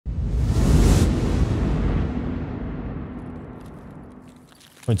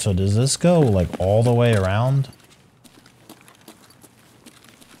Wait, so does this go like all the way around?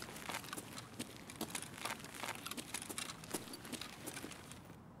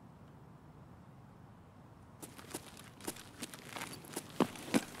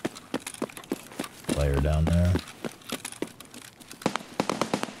 Player down there.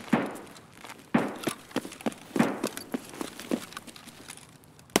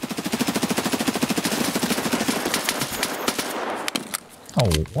 Oh,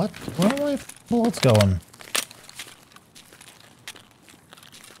 what? Where are my bullets going?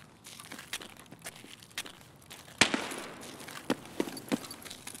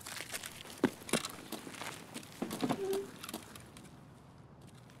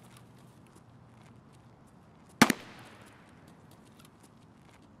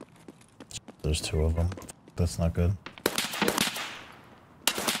 There's two of them. That's not good.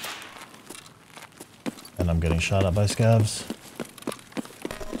 And I'm getting shot at by scavs.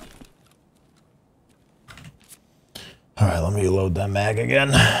 Alright, let me load that mag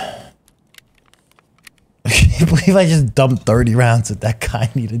again. I can't believe I just dumped 30 rounds at that guy.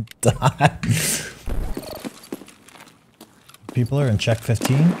 I need to die. People are in check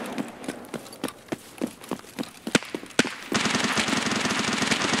 15.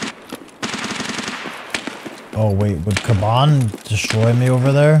 Oh wait, would Kaban destroy me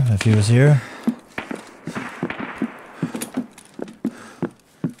over there if he was here?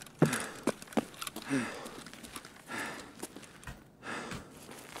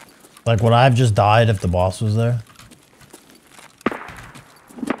 Like, would I have just died if the boss was there?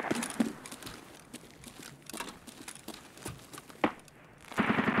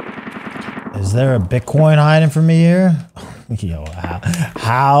 Is there a Bitcoin hiding from me here? Yo,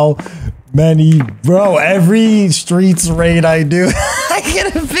 how many? Bro, every streets raid I do, I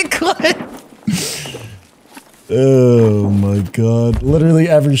get a Bitcoin. Oh my god. Literally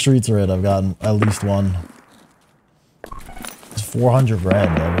every streets raid I've gotten at least one. 400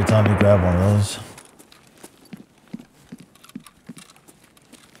 grand every time you grab one of those.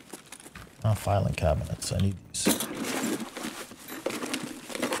 Oh, filing cabinets. I need these.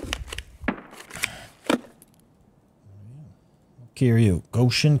 What key are you?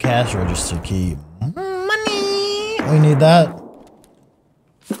 Goshen cash register key. Money! We need that.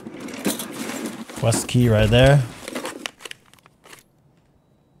 Quest key right there.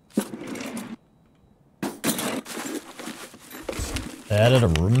 They added a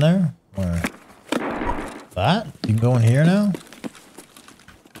room there? Where? That? You can go in here now?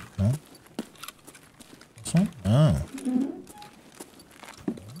 No? This one? Oh.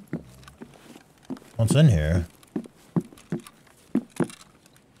 What's in here?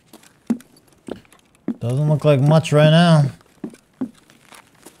 Doesn't look like much right now.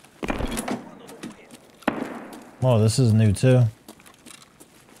 Oh, this is new too.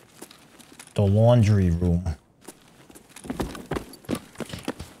 The laundry room.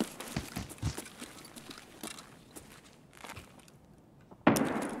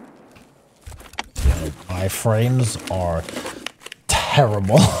 My frames are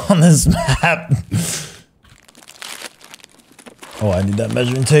terrible on this map. Oh, I need that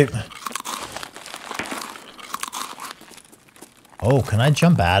measuring tape. Oh, can I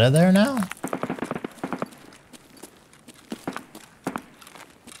jump out of there now?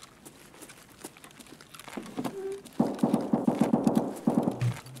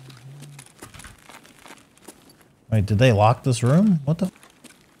 Wait, did they lock this room? What the?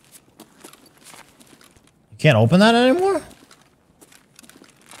 You can't open that anymore?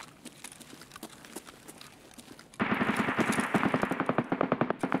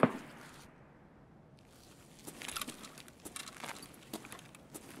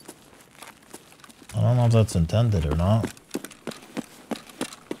 I don't know if that's intended or not.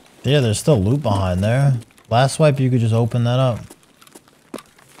 Yeah, there's still loot behind there. Last swipe, you could just open that up.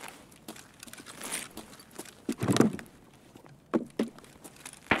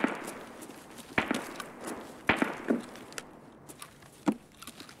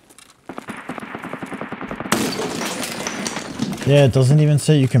 Yeah, it doesn't even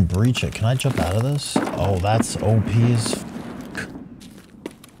say you can breach it. Can I jump out of this? Oh, that's OP as fuck.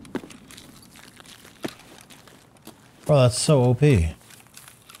 Bro, that's so OP.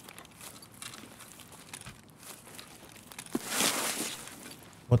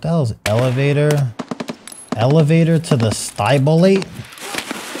 What the hell is elevator? Elevator to the stibulate?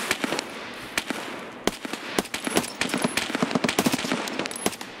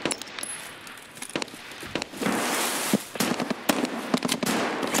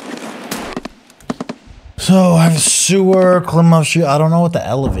 So I have a sewer, climb up street. I don't know what the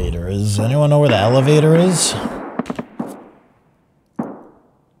elevator is. Anyone know where the elevator is?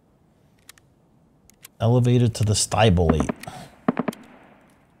 Elevator to the stibulate.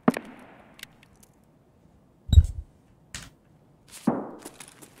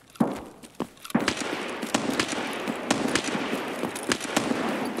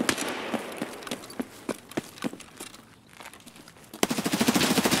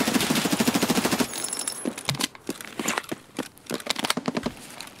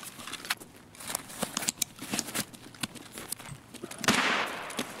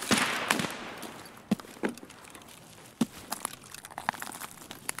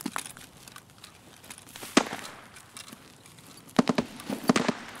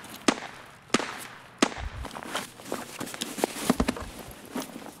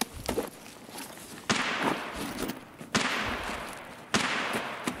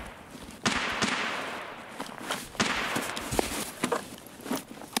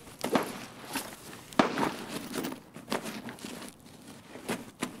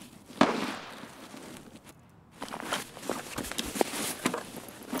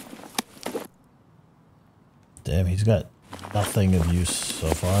 Damn, he's got nothing of use so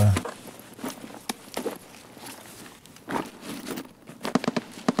far.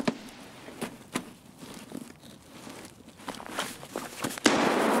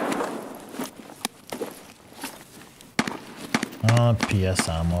 PS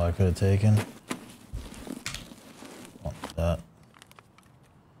ammo I could have taken. Want that.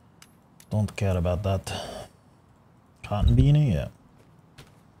 Don't care about that. Cotton beanie, yeah.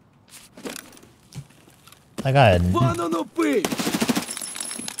 That guy had...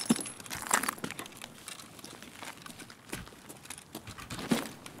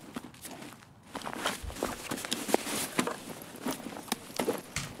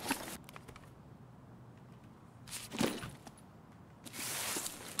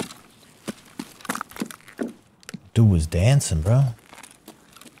 Dude was dancing, bro.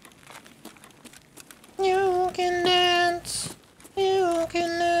 You can dance. You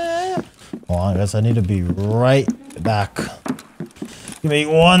can dance. Well, I guess I need to be right back. Give me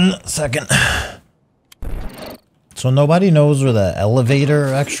 1 second. So nobody knows where the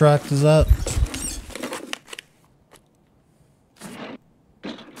elevator extract is at?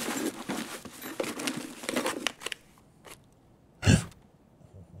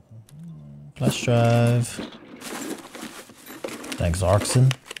 Flash drive. Thanks,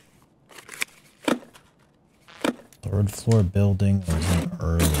 Oxen. 3rd floor building wasn't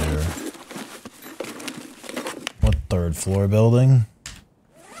earlier. What 3rd floor building?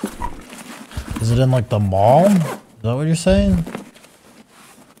 Is it in like the mall? Is that what you're saying?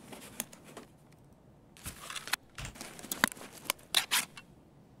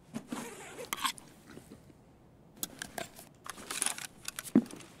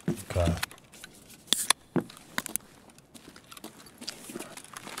 Okay.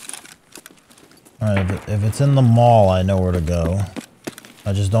 Alright, if it's in the mall, I know where to go.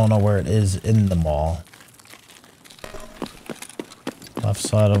 I just don't know where it is in the mall. Left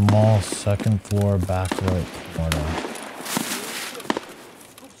side of mall, 2nd floor, back right corner.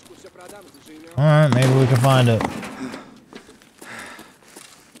 Alright, maybe we can find it.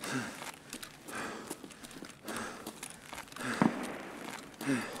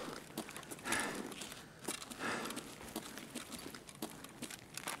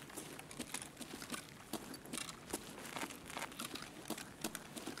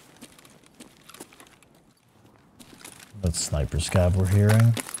 That sniper scav we're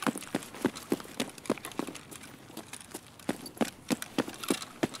hearing.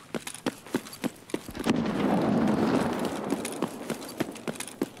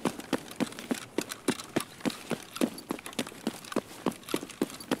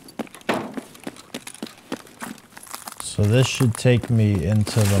 So this should take me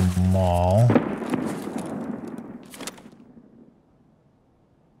into the mall.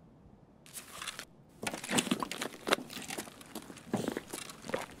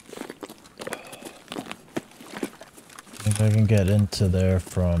 I can get into there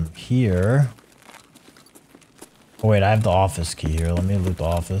from here. Oh wait, I have the office key here. Let me loot the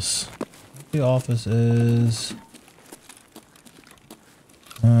office. The office is...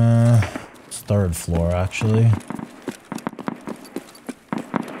 it's 3rd floor actually.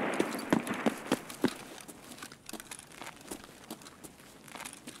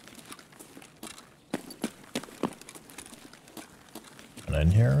 Am I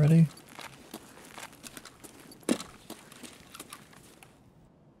in here already?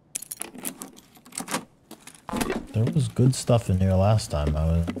 There was good stuff in here last time I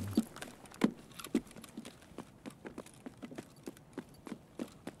was...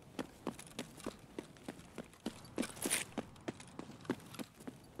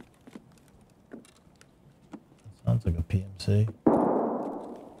 Sounds like a PMC.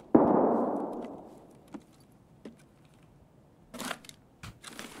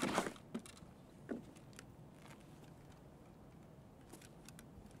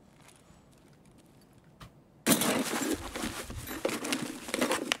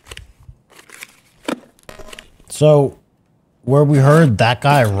 So, where we heard that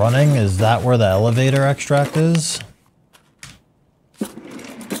guy running, is that where the elevator extract is?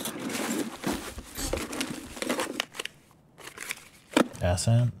 Gas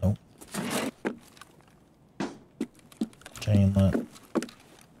amp? Nope. Chainlet.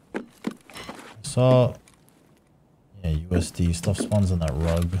 I saw... Yeah, USD. Stuff spawns in that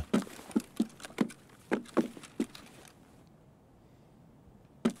rug.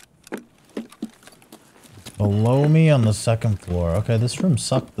 Below me on the second floor. Okay, this room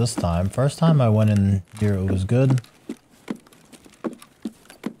sucked this time. First time I went in here, it was good.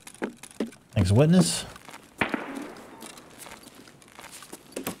 Thanks, witness.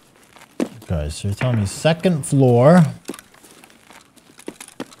 Okay, so you're telling me second floor.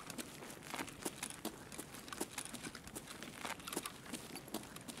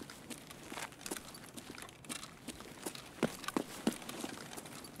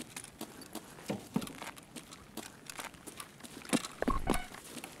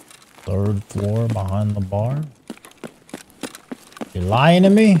 Third floor behind the bar. You lying to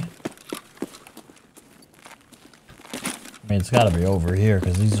me? I mean, it's got to be over here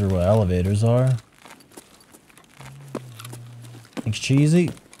because these are what elevators are. Thanks,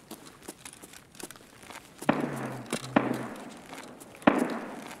 Cheesy.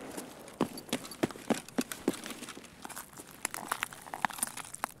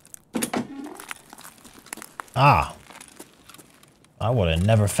 Ah. I would have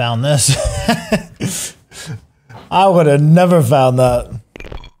never found this. I would have never found that.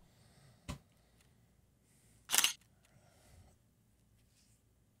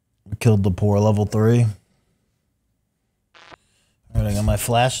 We killed the poor level 3. Alright, I got my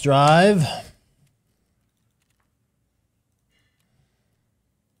flash drive.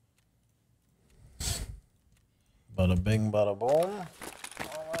 Bada bing, bada boom.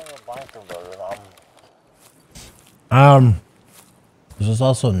 This is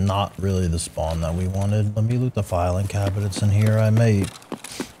also not really the spawn that we wanted. Let me loot the filing cabinets in here. I may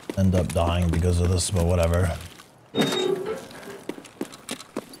end up dying because of this, but whatever.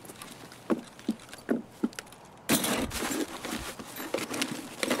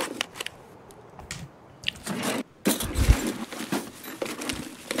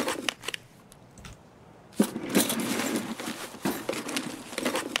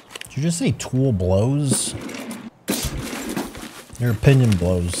 Did you just say tool blows? Your opinion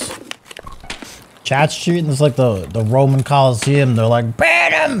blows. Chat's treating this like the Roman Colosseum. They're like,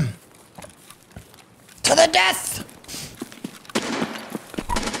 ban him! To the death!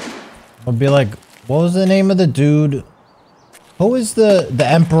 I'll be like, what was the name of the dude? Who was the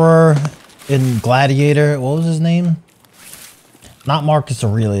emperor in Gladiator? What was his name? Not Marcus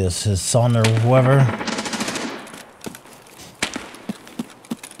Aurelius, his son or whoever.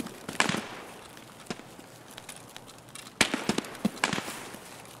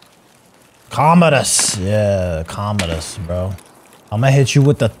 Commodus. Yeah, Commodus, bro. I'm gonna hit you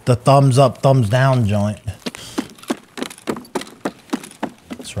with the thumbs up, thumbs down joint.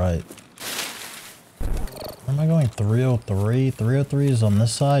 That's right. Where am I going? 303? 303 is on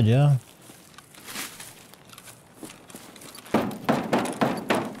this side, yeah?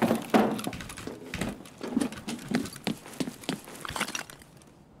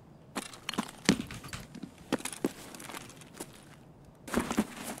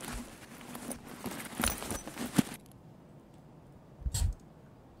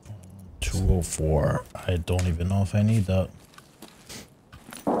 I don't even know if I need that.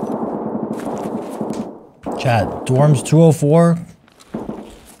 Chat, dorms 204.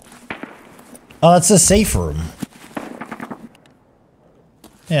 Oh, that's a safe room.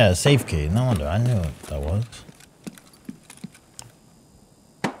 Yeah, safe key. No wonder. I knew what that was.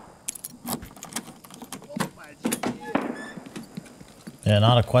 Yeah,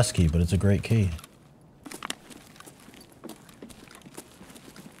 not a quest key, but it's a great key.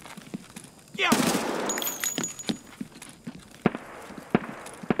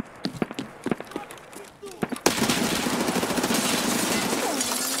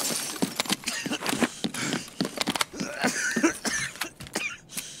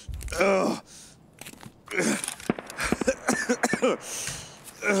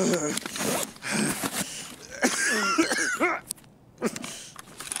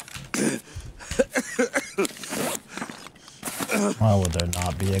 Why would there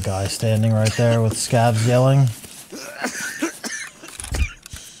not be a guy standing right there with scabs yelling?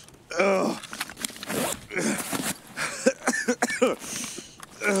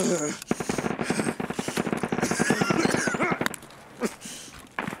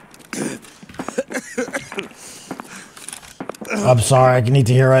 I'm sorry, I need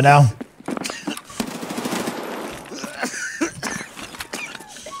to hear right now.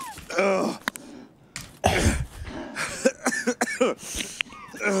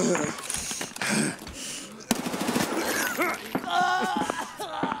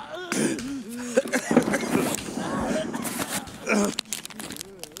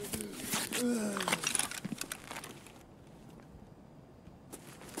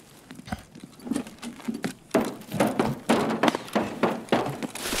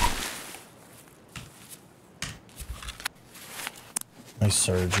 My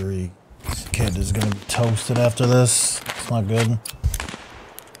surgery kit is gonna be toasted after this. It's not good.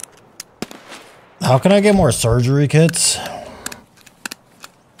 How can I get more surgery kits?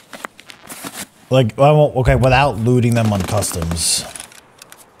 Like, I won't, okay, without looting them on customs.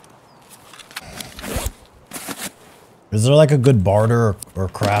 Is there like a good barter or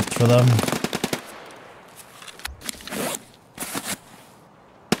craft for them?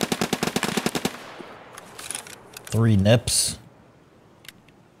 Three nips.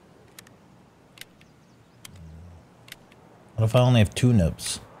 What if I only have 2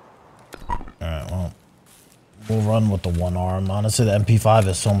 nips? Alright, well, we'll run with the 1 arm. Honestly, the MP5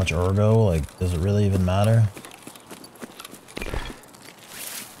 has so much ergo, like, does it really even matter?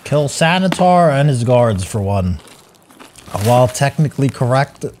 Kill Sanitar and his guards for 1. While technically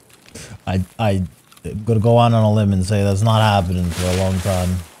correct, I'm gonna go on a limb and say that's not happening for a long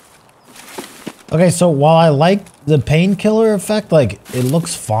time. Okay, so while I like the painkiller effect, like, it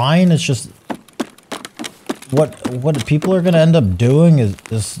looks fine, it's just... What people are going to end up doing is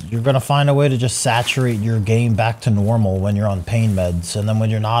you're going to find a way to just saturate your game back to normal when you're on pain meds. And then when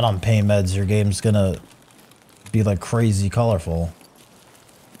you're not on pain meds, your game's going to be like crazy colorful.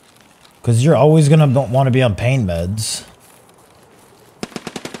 Because you're always going to want to be on pain meds.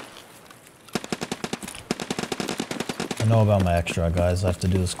 I know about my extra, guys. I have to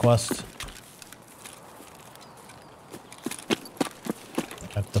do this quest.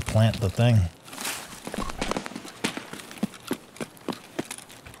 I have to plant the thing.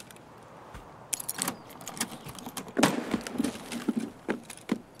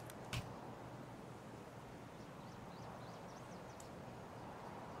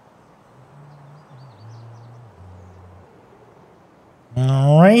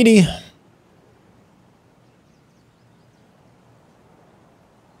 Alrighty.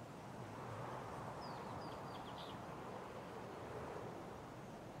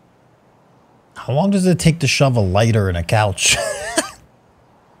 How long does it take to shove a lighter in a couch?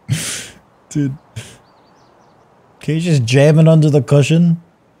 Dude. Can you just jam it under the cushion?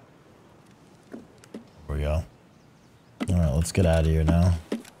 There we go. Alright, let's get out of here now.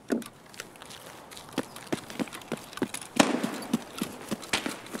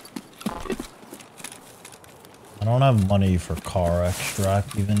 I don't have money for car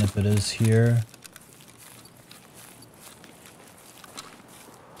extract, even if it is here.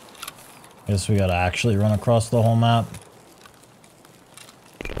 Guess we gotta actually run across the whole map.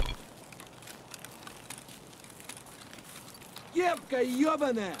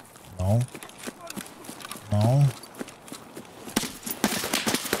 No. No.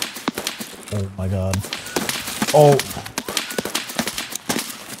 Oh my god. Oh.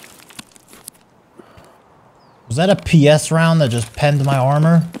 Was that a PS round that just penned my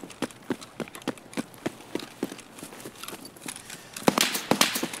armor?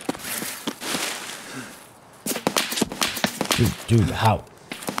 Dude, how?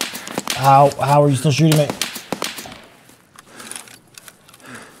 How are you still shooting me?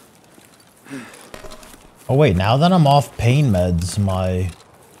 Oh wait, now that I'm off pain meds, my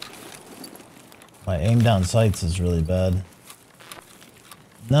aim down sights is really bad.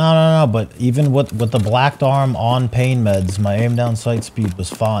 No, but even with the blacked arm on pain meds, my aim down sight speed was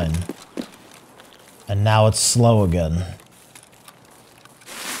fine. And now it's slow again.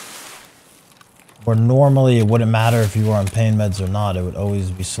 Where normally it wouldn't matter if you were on pain meds or not, it would always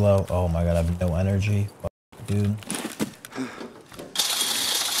be slow. Oh my god, I have no energy. Fuck, dude.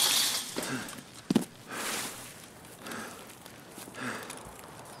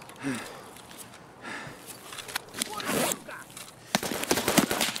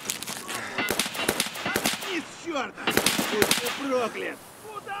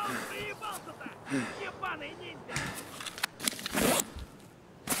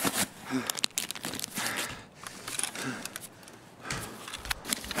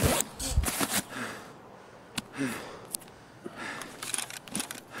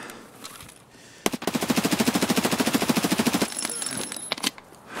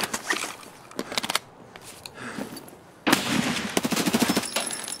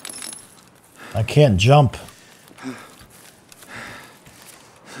 I can't jump.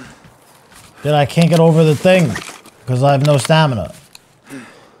 Dude, I can't get over the thing because I have no stamina.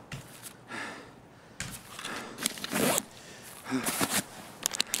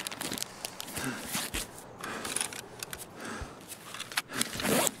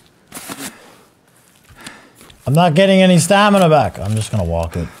 I'm not getting any stamina back. I'm just gonna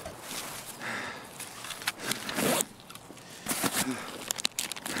walk it.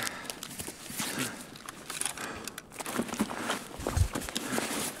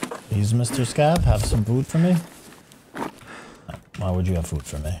 Please, Mr. Scav, have some food for me? Why would you have food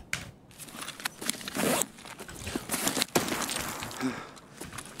for me?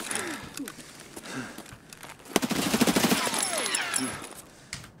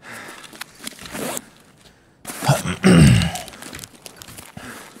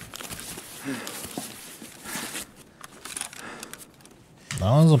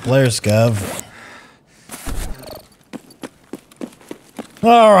 That was a player, Scav.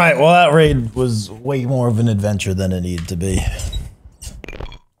 Alright, well that raid was way more of an adventure than it needed to be.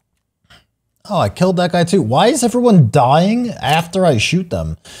 Oh, I killed that guy too. Why is everyone dying after I shoot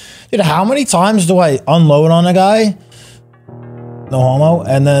them? Dude, how many times do I unload on a guy? No homo.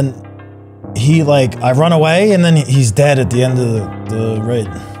 And then he like, I run away and then he's dead at the end of the raid.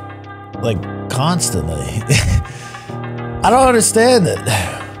 Like, constantly. I don't understand it.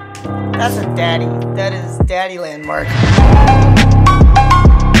 That's a daddy. That is daddy landmark.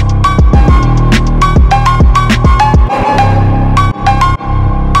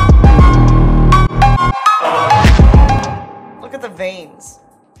 Look at the veins.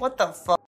 What the fuck?